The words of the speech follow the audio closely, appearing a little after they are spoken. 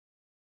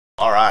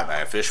All right,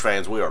 man. Phish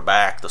fans, we are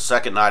back. The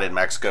second night in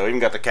Mexico. Even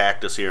got the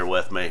cactus here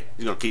with me.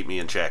 He's going to keep me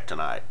in check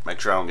tonight. Make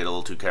sure I don't get a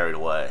little too carried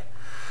away.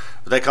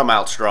 But they come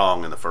out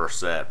strong in the first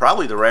set.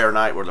 Probably the rare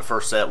night where the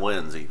first set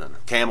wins even.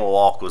 Camel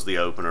Walk was the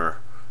opener.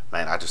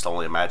 Man, I just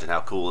only imagine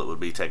how cool it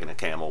would be taking a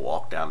camel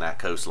walk down that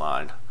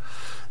coastline.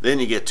 Then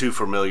you get two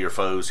familiar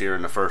foes here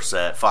in the first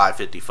set.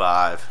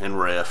 555 and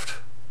Rift.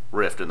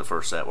 Rift in the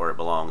first set where it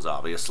belongs,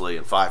 obviously,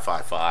 and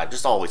 555,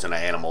 just always an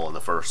animal in the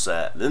first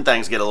set. Then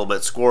things get a little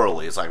bit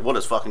squirrely. It's like, what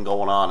is fucking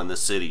going on in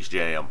this Cities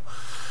Jam?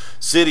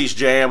 Cities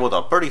Jam with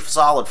a pretty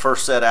solid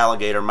first set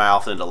alligator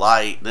mouth into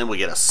light. Then we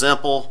get a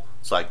simple.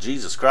 It's like,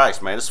 Jesus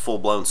Christ, man, this is a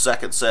full-blown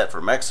second set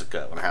for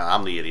Mexico. And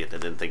I'm the idiot that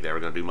didn't think they were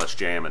going to do much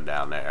jamming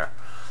down there.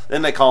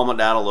 Then they calm it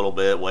down a little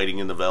bit, Waiting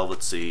in the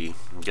Velvet Sea.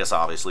 I guess,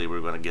 obviously, we're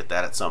going to get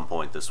that at some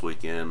point this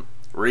weekend.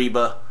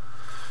 Reba.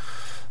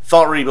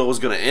 Thought Reba was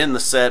going to end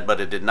the set, but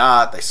it did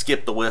not. They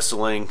skipped the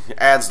whistling.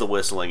 Adds the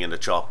whistling into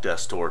Chalk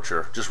Dust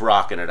Torture. Just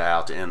rocking it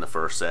out to end the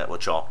first set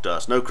with Chalk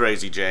Dust. No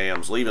crazy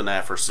jams. Leaving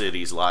that for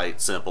Cities, light,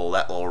 simple.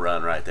 That little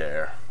run right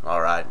there.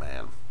 All right,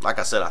 man. Like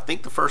I said, I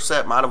think the first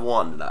set might have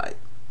won tonight.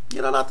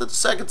 You know, not that the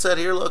second set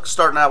here, look,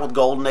 starting out with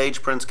Golden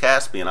Age Prince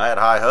Caspian. I had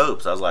high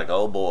hopes. I was like,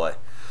 oh boy.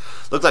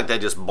 Looked like they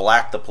just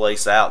blacked the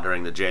place out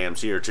during the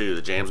jams here, too.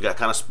 The jams got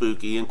kind of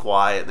spooky and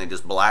quiet, and they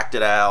just blacked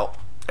it out.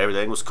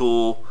 Everything was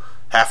cool.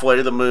 Halfway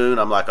to the Moon,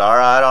 I'm like, all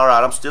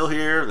right, I'm still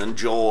here. And then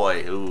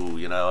Joy, ooh,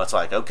 you know, it's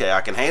like, okay, I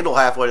can handle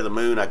Halfway to the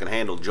Moon, I can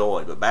handle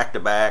Joy, but back to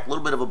back, a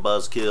little bit of a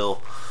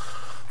buzzkill.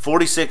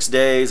 46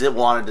 days, it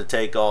wanted to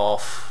take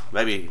off.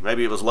 Maybe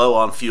it was low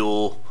on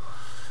fuel.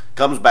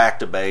 Comes back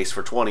to base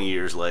for 20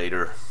 years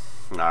later.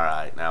 All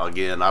right, now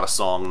again, not a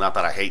song, not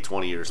that I hate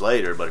 20 years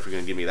later, but if you're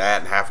gonna give me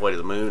that and Halfway to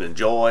the Moon and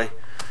Joy,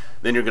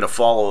 then you're going to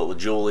follow it with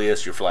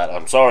Julius. You're flat.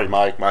 I'm sorry,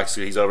 Mike.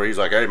 He's over. He's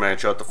like, hey, man,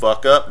 shut the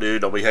fuck up,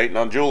 dude. Don't be hating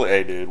on Julius.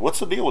 Hey, dude, what's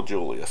the deal with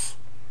Julius?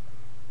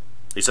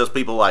 He says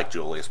people like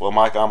Julius. Well,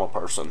 Mike, I'm a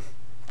person.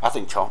 I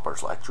think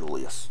chompers like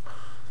Julius.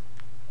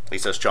 He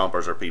says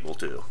chompers are people,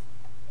 too.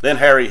 Then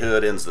Harry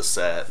Hood ends the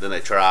set. Then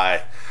they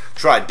try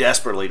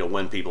desperately to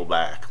win people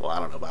back. Well, I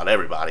don't know about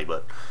everybody,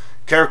 but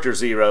Character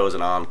Zero is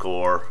an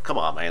encore. Come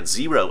on, man.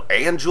 Zero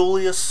and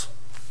Julius?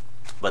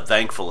 But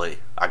thankfully,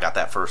 I got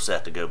that first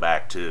set to go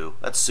back to.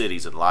 That's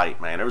Cities in Light,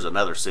 man. There was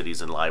another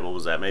Cities in Light. What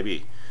was that?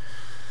 Maybe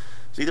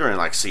it's either in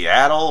like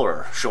Seattle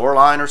or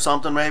Shoreline or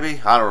something, maybe.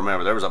 I don't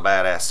remember. There was a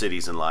badass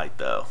Cities in Light,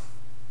 though.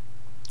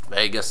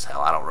 Vegas?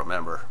 Hell, I don't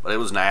remember. But it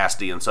was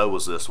nasty, and so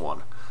was this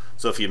one.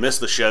 So if you missed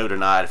the show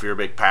tonight, if you're a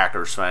big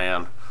Packers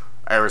fan,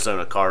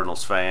 Arizona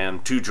Cardinals fan,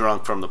 too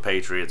drunk from the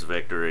Patriots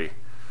victory,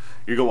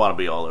 you're going to want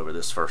to be all over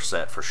this first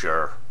set for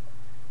sure.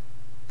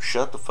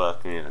 Shut the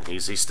fuck in.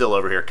 He's still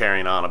over here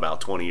carrying on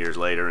about 20 years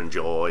later and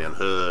Joy and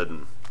Hood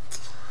and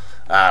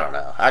I don't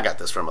know. I got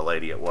this from a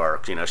lady at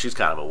work. You know, she's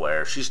kind of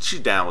aware. She's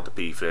down with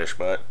the Phish,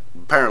 but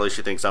apparently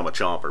she thinks I'm a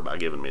chomper by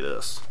giving me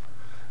this.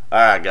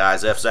 Alright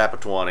guys,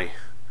 F-Zappa 20.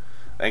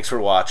 Thanks for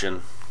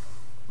watching.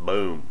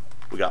 Boom.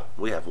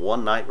 We have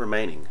one night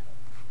remaining.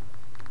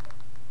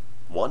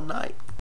 One night.